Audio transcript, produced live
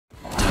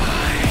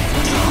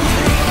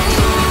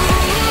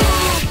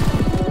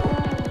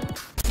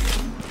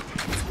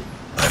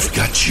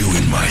you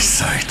in my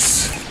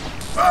sights.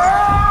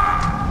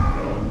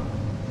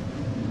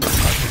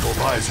 Tactical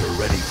visor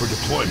ready for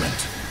deployment.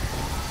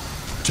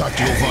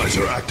 Tactical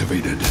visor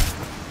activated.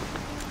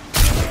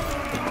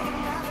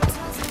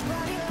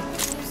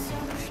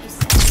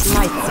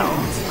 Lights on.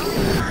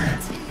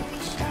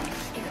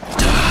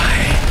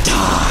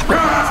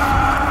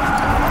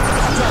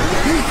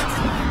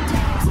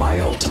 My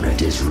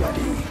ultimate is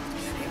ready.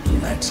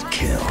 Let's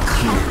kill.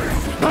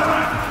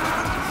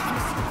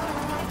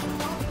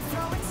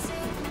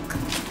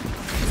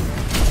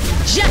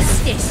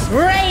 Justice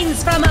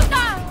reigns from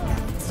above!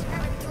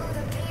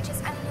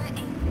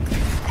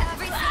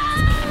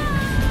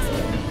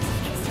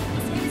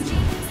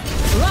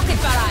 Rocket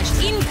barrage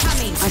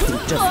incoming! I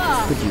think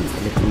justice could use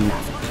a little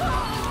nap.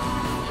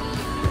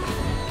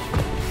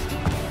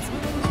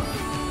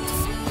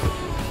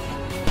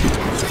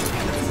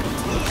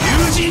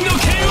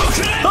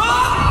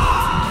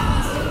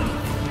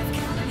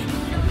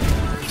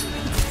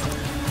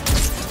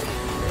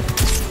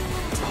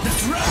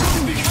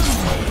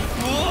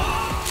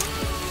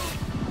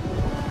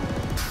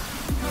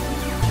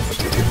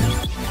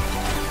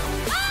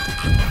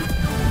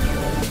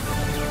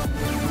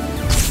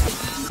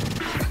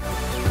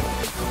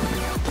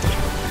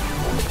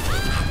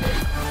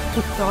 Who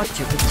thought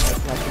you could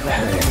fight like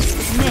that?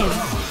 No.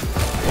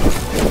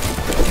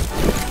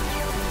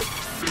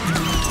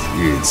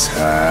 It's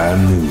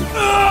Hanu.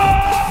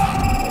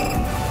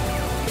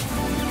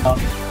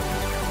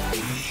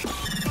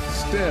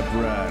 Step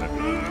right.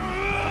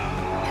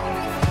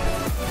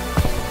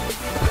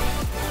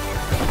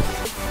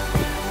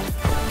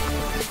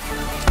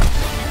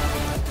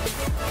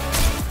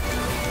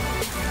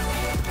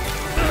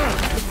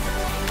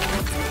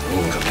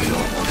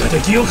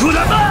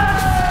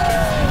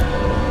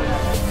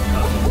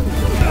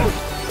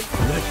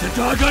 Let the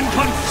dragon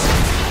punch!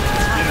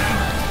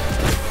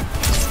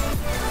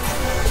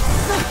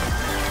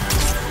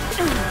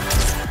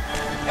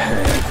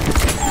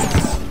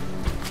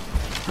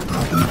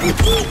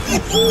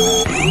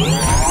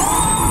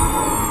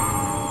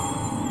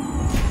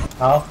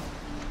 Hảo.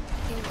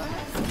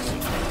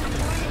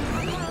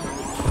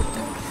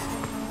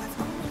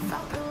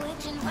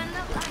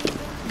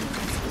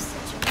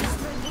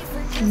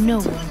 No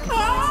one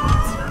can.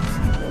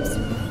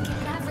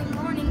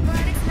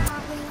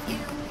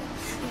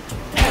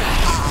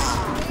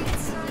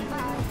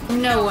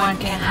 No one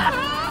can have.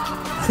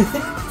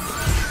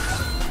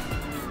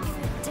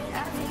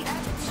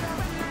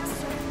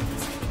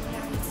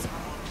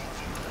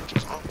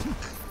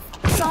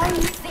 Sorry.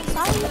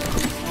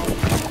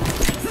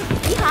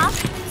 你好，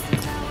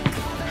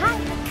嗨，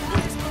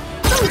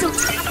动住，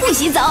不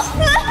许走。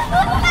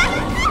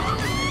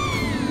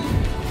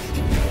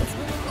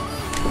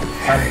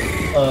3、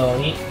2、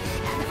1。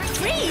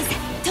Freeze!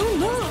 Don't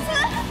move.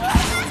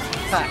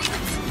 嗨。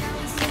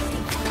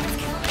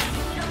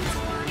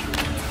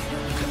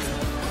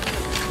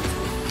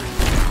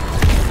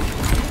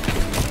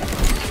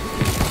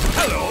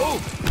Hello!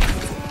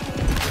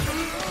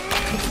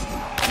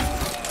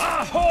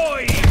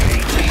 Ahoy!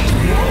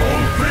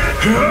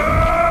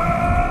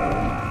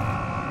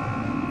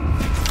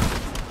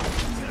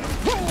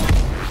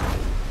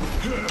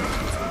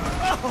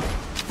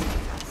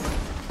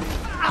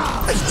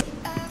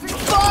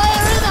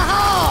 Fire in the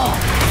hole!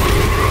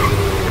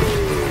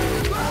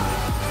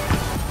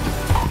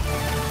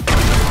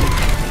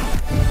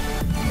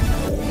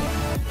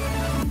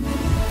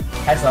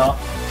 开始哦。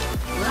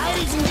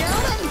Ladies and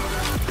gentlemen,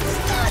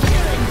 start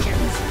your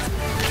engines.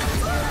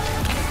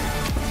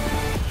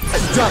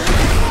 Jump.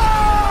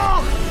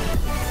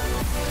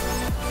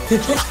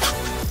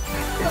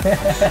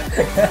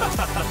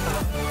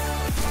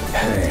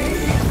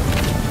 Hey.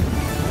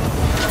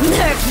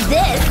 Nerf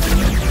this.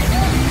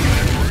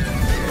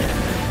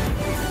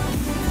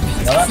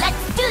 有了。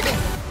 Let's do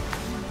this.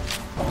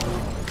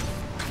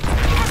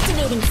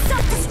 Activating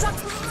self-destruct.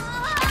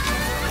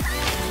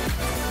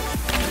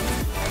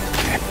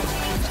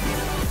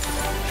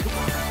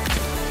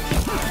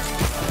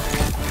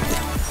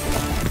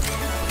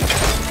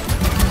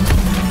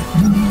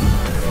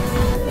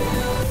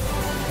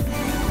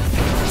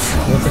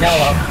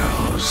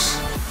 Shadows.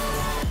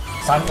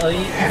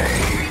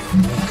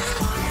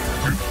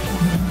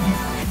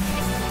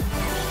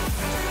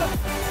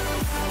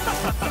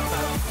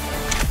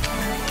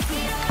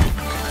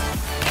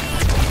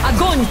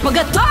 по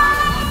готов!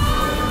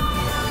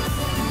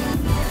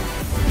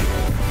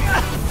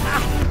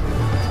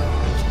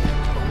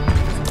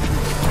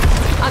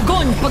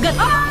 Огонь по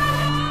готов!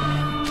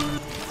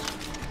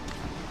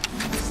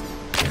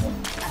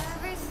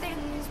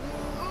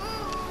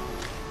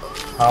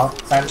 好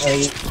，3、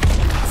2、1。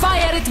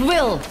 Fire at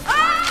will!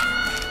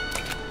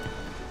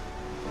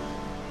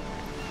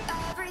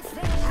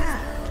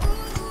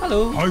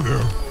 Hello. Hi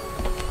there.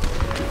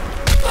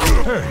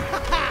 Hey.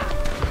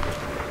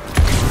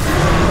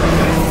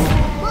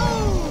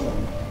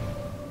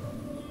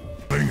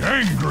 Being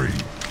angry.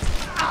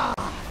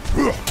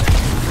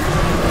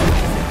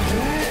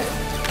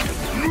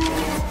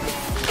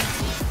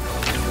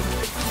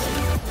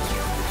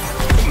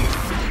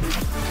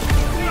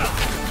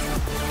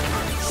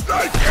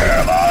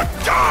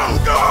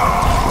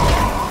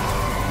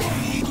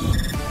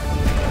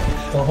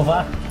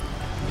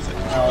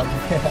 好，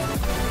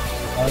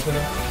好这边。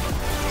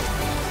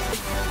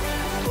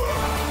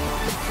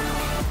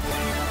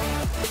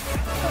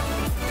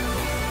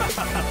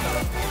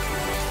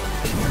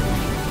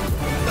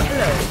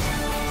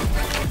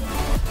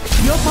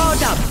You're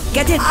powered up.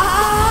 Get it.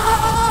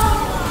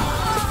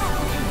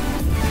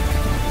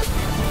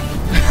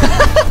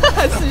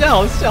 实在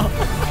好笑。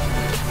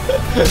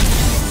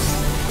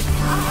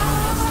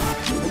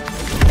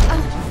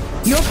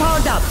You're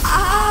powered up.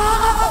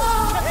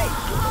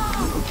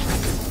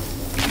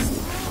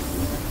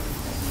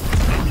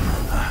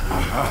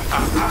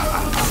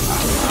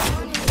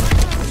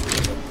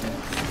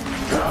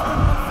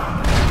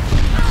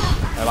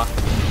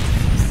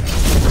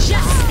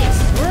 Justice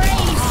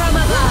rays from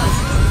above.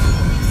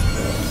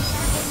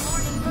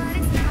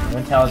 我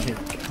们跳下去，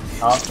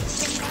好，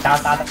打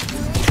打打。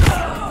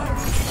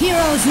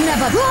 Heroes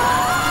never.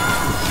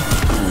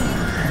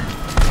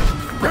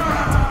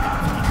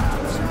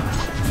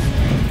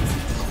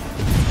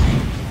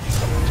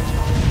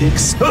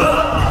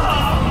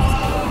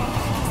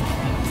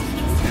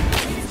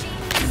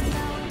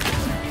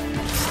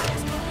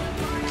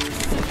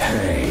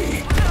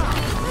 Hey.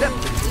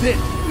 That's it.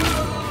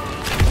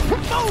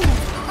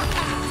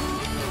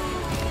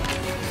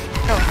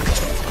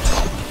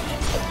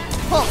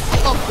 Pump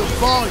up the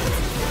volume.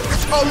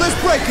 Oh, let's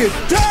break it.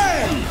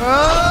 Damn!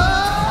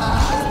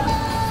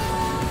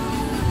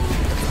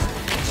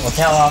 我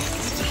跳啊！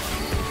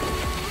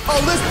 Oh,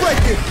 let's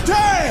break it.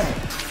 Damn!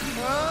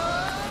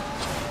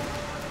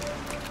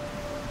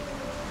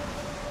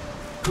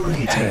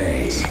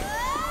 Hey.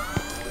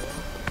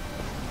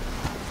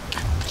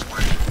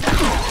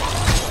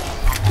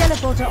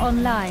 Teleporter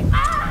online.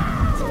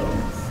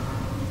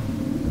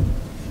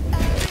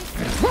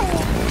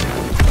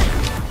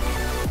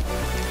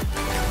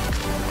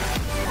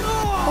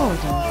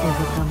 Order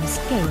overcomes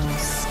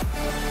chaos.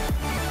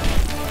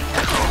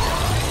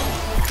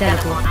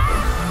 Teleport.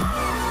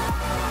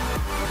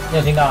 你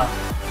有听到？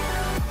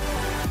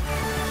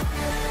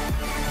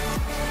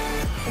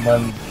我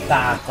们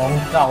大功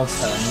告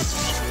成。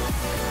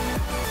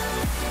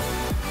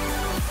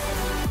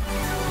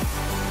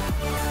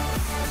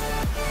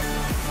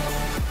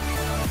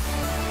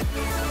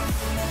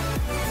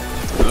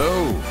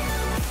 Hello.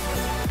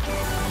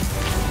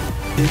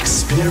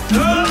 Experience.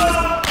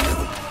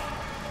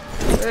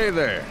 Hey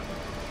there.